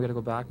know, we got to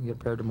go back and get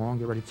prepared tomorrow and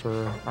get ready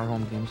for our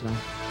home games now.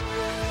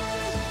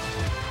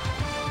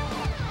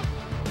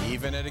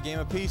 Even at a game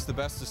apiece, the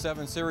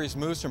best-of-7 series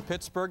moves from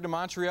Pittsburgh to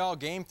Montreal.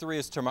 Game 3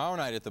 is tomorrow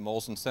night at the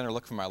Molson Center.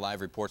 Look for my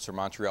live reports from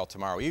Montreal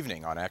tomorrow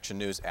evening on Action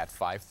News at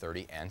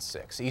 5:30 and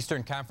 6.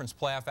 Eastern Conference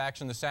playoff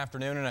action this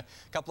afternoon, and a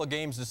couple of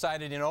games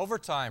decided in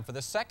overtime. For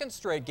the second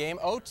straight game,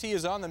 OT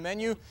is on the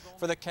menu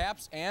for the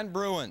Caps and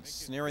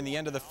Bruins. Nearing the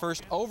end of the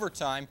first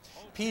overtime,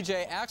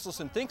 P.J.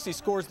 Axelson thinks he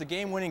scores the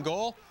game-winning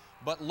goal.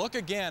 But look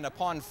again,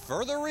 upon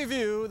further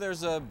review,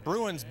 there's a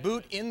Bruins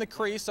boot in the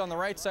crease on the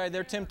right side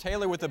there. Tim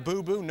Taylor with a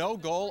boo-boo, no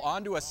goal,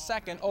 on to a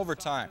second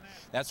overtime.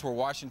 That's where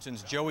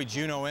Washington's Joey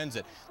Juneau ends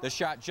it. The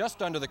shot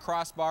just under the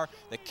crossbar.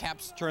 The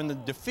Caps turn the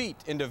defeat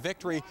into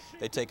victory.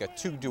 They take a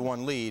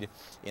 2-1 lead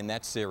in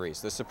that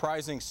series. The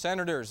surprising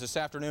Senators this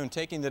afternoon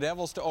taking the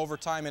Devils to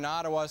overtime in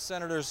Ottawa.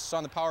 Senators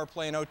on the power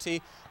play in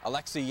OT.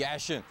 Alexei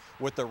Yashin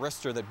with the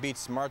wrister that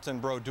beats Martin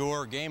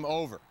Brodeur. Game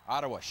over.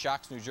 Ottawa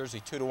shocks New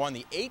Jersey 2-1.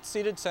 The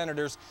 8-seeded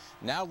Senators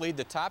now lead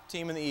the top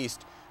team in the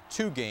East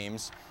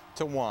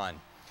 2-1.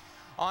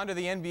 On to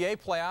the NBA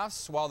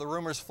playoffs. While the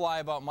rumors fly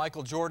about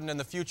Michael Jordan and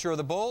the future of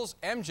the Bulls,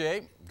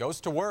 MJ goes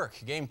to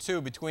work. Game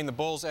 2 between the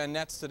Bulls and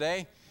Nets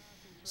today.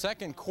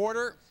 Second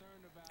quarter,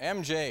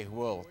 MJ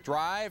will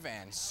drive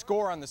and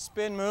score on the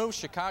spin move.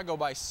 Chicago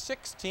by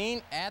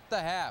 16 at the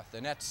half.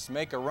 The Nets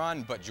make a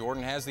run, but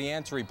Jordan has the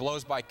answer. He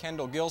blows by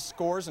Kendall Gill,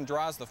 scores and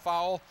draws the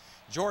foul.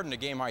 Jordan a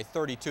game-high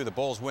 32. The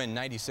Bulls win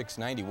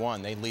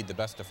 96-91. They lead the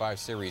best-of-5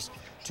 series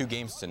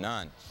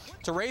 2-0.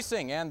 To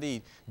racing and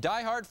the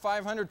Die-Hard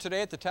 500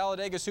 today at the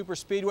Talladega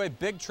Superspeedway.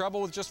 Big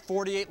trouble with just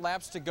 48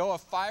 laps to go. A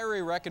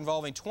fiery wreck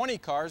involving 20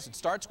 cars. It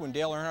starts when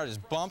Dale Earnhardt is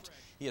bumped.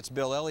 He hits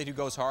Bill Elliott, who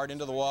goes hard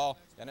into the wall,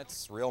 and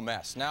it's a real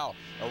mess. Now,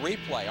 a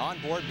replay on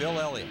board Bill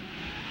Elliott.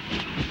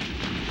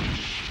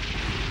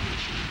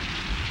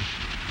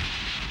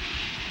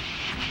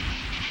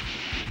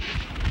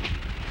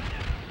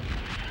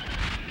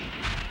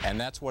 And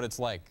that's what it's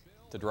like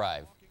to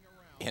drive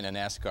in a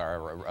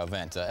NASCAR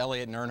event.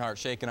 Elliott and Earnhardt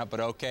shaken up, but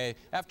okay.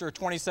 After a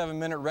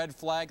 27-minute red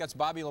flag, that's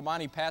Bobby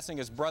Labonte passing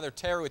his brother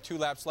Terry with 2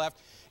 laps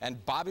left,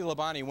 and Bobby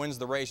Labonte wins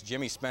the race.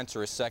 Jimmy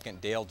Spencer is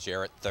second, Dale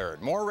Jarrett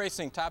third. More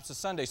racing tops the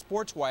Sunday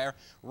Sports Wire.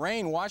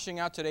 Rain washing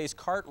out today's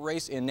kart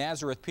race in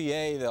Nazareth, PA.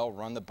 They'll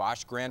run the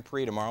Bosch Grand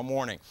Prix tomorrow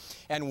morning.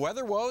 And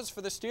weather woes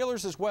for the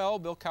Steelers as well.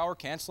 Bill Cowher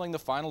canceling the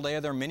final day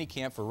of their mini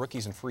camp for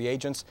rookies and free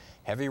agents.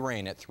 Heavy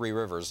rain at Three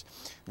Rivers,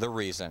 the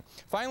reason.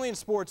 Finally in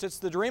sports, it's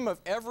the dream of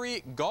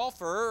every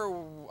golfer,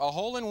 a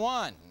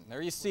hole-in-one.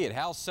 There you see it.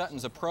 Hal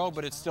Sutton's a pro,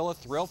 but it's still a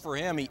thrill for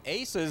him. He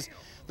aces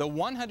the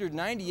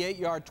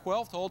 198-yard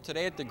 12th hole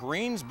today at the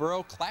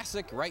Greensboro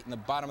Classic, right in the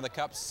bottom of the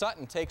cup.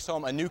 Sutton takes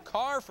home a new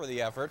car for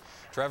the effort.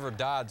 Trevor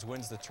Dodds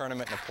wins the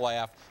tournament in the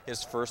playoff,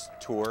 his first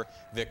tour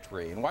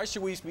victory. And why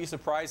should we be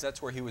surprised?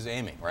 That's where he was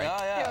aiming, right?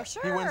 Yeah.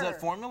 Sure. He wins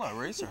that Formula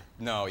racer.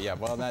 No, yeah,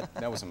 well,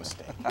 that was a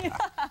mistake.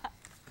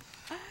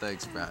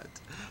 Thanks, Pat.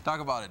 Talk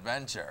about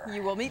adventure.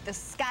 You will meet the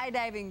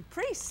skydiving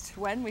priest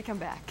when we come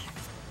back.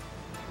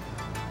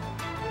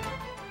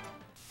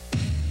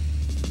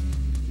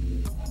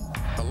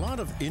 A lot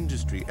of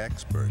industry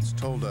experts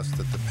told us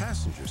that the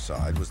passenger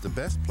side was the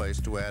best place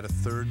to add a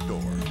third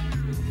door.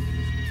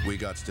 We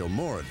got still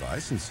more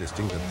advice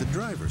insisting that the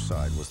driver's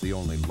side was the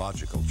only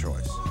logical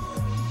choice.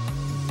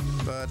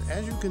 But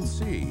as you can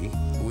see,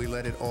 we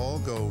let it all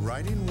go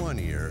right in one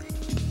ear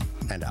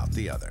and out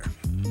the other.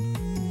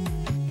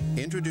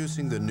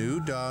 Introducing the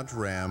new Dodge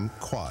Ram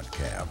Quad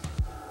Cab.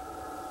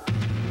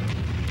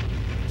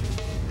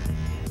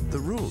 The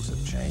rules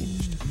have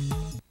changed.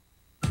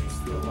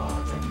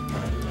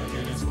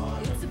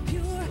 It's a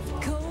pure,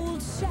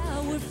 cold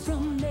shower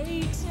from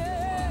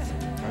nature,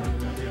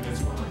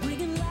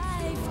 bringing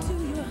life to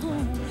your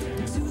home,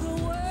 to the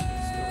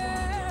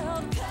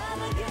world.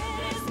 Come and get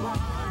his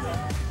water,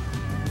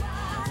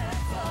 water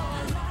for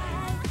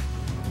life.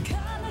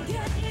 Come and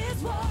get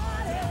his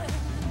water,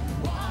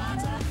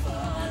 water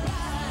for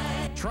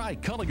life. Try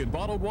Culligan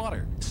Bottled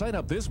Water. Sign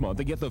up this month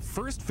and get the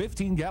first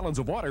 15 gallons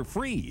of water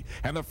free,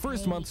 and the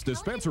first month's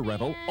dispenser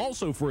rental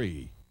also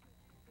free.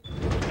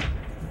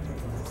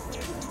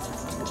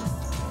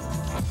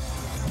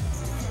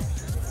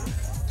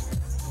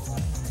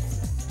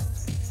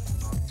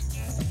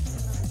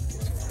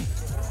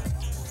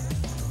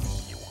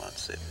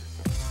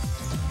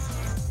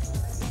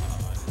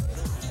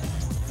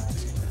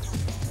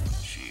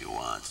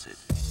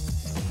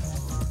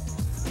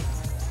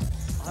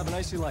 Have an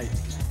icy light.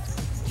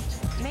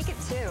 Make it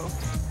 2.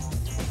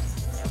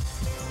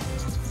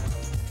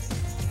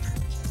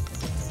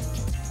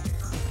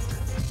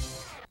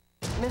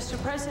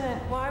 Mr.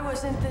 President, why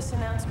wasn't this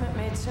announcement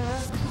made sooner?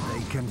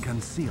 They can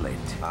conceal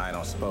it. I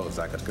don't suppose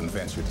I could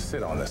convince you to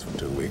sit on this for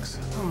 2 weeks.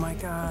 Oh my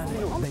God.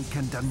 They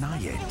can deny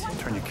it.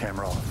 Turn your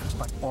camera off.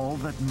 But all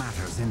that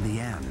matters in the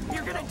end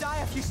You're gonna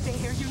die if you stay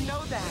here, you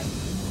know that.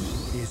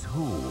 is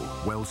who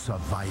will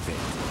survive it.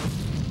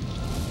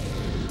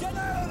 Get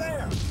out of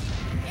there!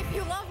 If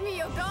you love me,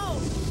 you'll go.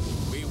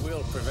 We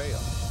will prevail.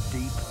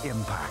 Deep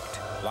Impact.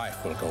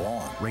 Life will go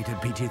on. Rated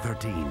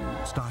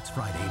PG-13. Starts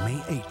Friday, May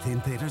 8th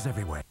in theaters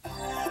everywhere.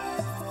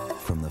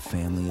 From the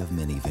family of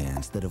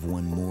minivans that have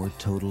won more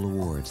total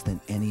awards than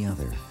any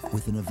other,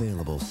 with an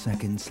available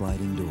second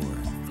sliding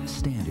door,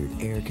 standard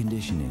air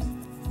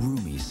conditioning,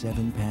 roomy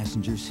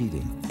 7-passenger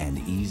seating, and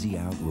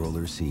easy-out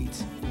roller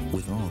seats.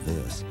 With all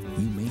this,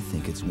 you may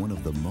think it's one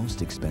of the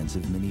most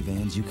expensive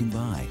minivans you can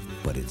buy,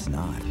 but it's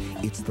not.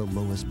 It's the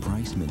lowest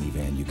priced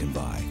minivan you can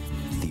buy.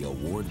 The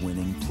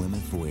award-winning Plymouth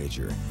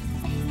Voyager.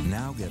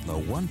 Now get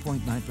low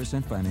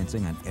 1.9%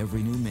 financing on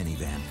every new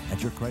minivan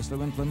at your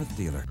Chrysler and Plymouth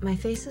dealer. My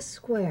face is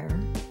square,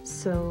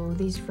 so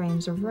these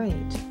frames are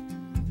right?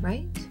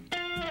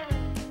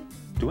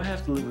 Do I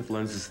have to live with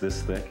lenses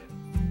this thick?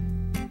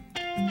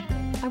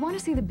 I want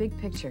to see the big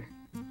picture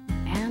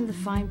and the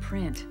fine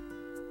print,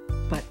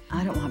 but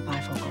I don't want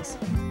bifocals.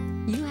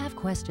 You have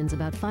questions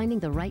about finding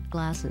the right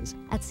glasses.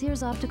 At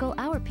Sears Optical,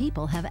 our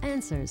people have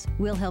answers.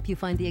 We'll help you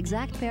find the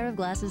exact pair of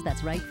glasses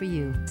that's right for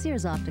you.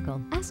 Sears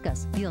Optical. Ask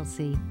us, you'll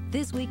see.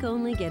 This week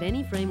only, get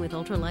any frame with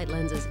ultralight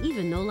lenses,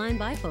 even no-line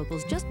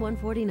bifocals, just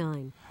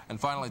 $149. And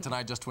finally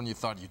tonight, just when you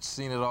thought you'd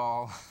seen it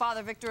all.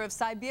 Father Victor of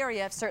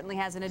Siberia certainly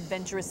has an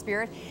adventurous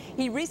spirit.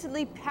 He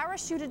recently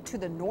parachuted to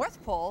the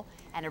North Pole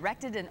and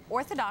erected an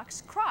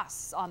Orthodox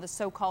cross on the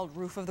so-called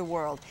roof of the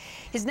world.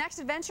 His next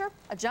adventure,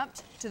 a jump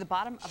to the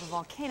bottom of a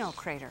volcano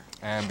crater.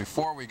 And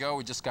before we go,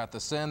 we just got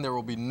this in. There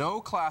will be no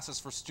classes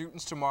for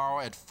students tomorrow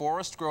at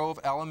Forest Grove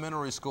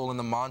Elementary School in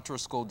the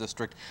Montrose School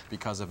District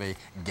because of a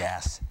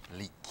gas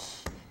leak.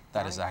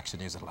 That is Action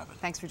News at 11.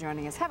 Thanks for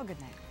joining us. Have a good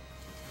night.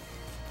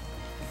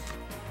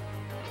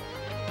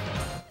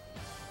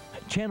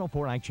 Channel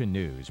 4 Action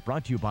News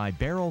brought to you by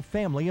Barrow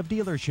Family of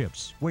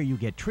Dealerships, where you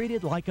get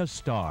treated like a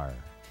star.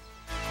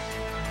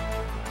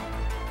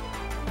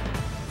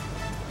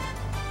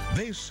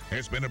 This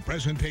has been a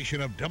presentation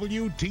of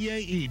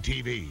WTAE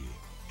TV.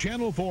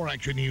 Channel 4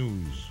 Action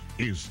News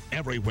is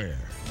everywhere.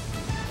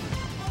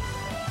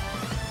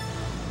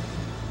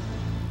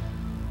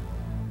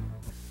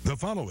 The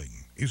following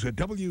is a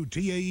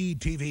WTAE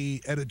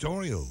TV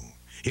editorial.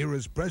 Here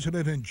is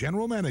President and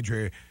General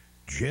Manager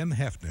Jim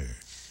Hefner.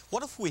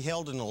 What if we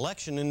held an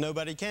election and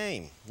nobody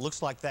came?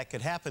 Looks like that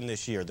could happen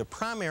this year. The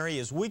primary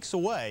is weeks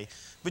away,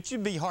 but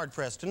you'd be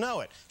hard-pressed to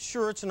know it.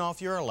 Sure, it's an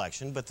off-year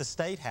election, but the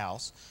State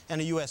House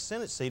and a U.S.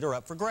 Senate seat are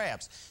up for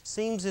grabs.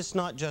 Seems it's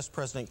not just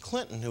President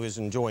Clinton who is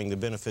enjoying the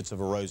benefits of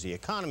a rosy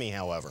economy,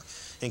 however.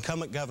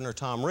 Incumbent Governor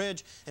Tom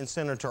Ridge and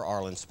Senator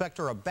Arlen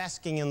Specter are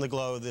basking in the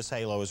glow of this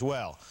halo as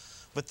well.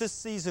 But this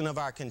season of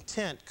our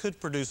content could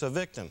produce a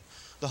victim.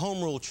 The Home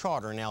Rule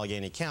Charter in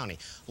Allegheny County.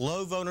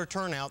 Low voter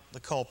turnout, the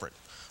culprit.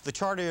 The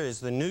charter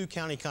is the new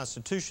county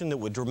constitution that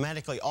would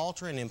dramatically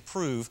alter and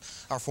improve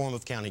our form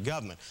of county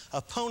government.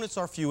 Opponents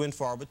are few and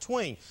far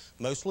between,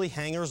 mostly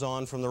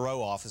hangers-on from the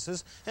row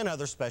offices and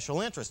other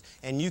special interests.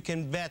 And you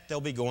can bet they'll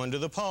be going to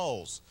the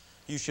polls.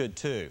 You should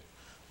too.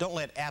 Don't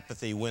let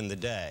apathy win the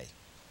day.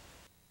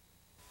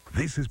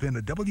 This has been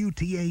a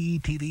WTAE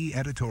TV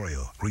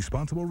editorial.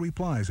 Responsible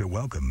replies are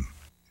welcome.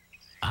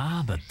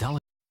 The